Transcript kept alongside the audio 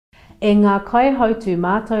E ngā kaihautu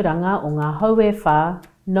mātauranga o ngā haue whā,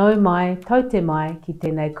 nau mai, tau te mai ki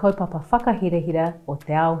tēnei kaupapa whakahirahira o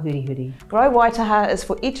te ao hurihuri. Grow Waitaha is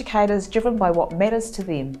for educators driven by what matters to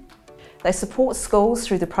them. They support schools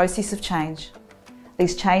through the process of change.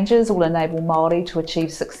 These changes will enable Māori to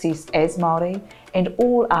achieve success as Māori and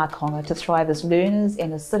all ākonga to thrive as learners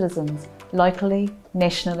and as citizens, locally,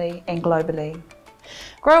 nationally and globally.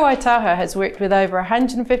 Grow Waitaha has worked with over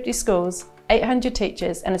 150 schools, 800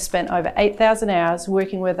 teachers and has spent over 8,000 hours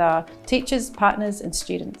working with our teachers, partners and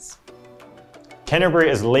students. Canterbury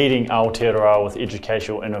is leading Aotearoa with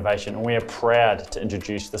educational innovation and we are proud to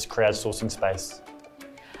introduce this crowdsourcing space.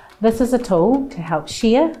 This is a tool to help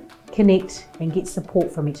share, connect and get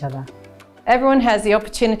support from each other. Everyone has the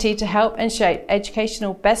opportunity to help and shape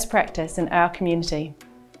educational best practice in our community.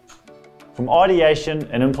 From ideation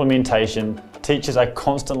and implementation, teachers are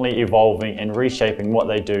constantly evolving and reshaping what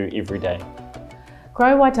they do every day.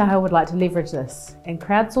 Grow Waitaha would like to leverage this and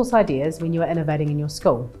crowdsource ideas when you are innovating in your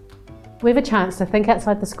school. We have a chance to think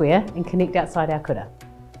outside the square and connect outside our kura.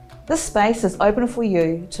 This space is open for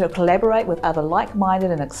you to collaborate with other like-minded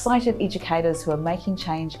and excited educators who are making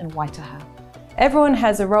change in Waitaha. Everyone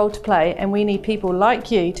has a role to play and we need people like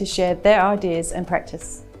you to share their ideas and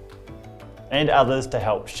practice. And others to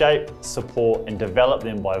help shape, support and develop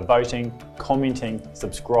them by voting, commenting,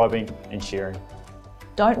 subscribing and sharing.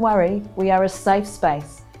 Don't worry, we are a safe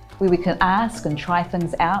space where we can ask and try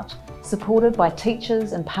things out, supported by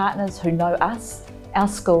teachers and partners who know us, our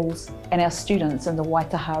schools and our students in the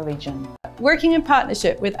Waitaha region. Working in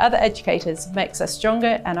partnership with other educators makes us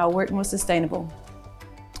stronger and our work more sustainable.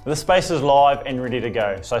 The space is live and ready to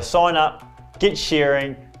go, so sign up, get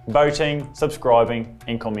sharing, voting, subscribing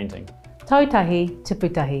and commenting. Tautahi,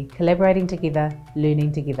 tiputahi, collaborating together,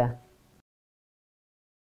 learning together.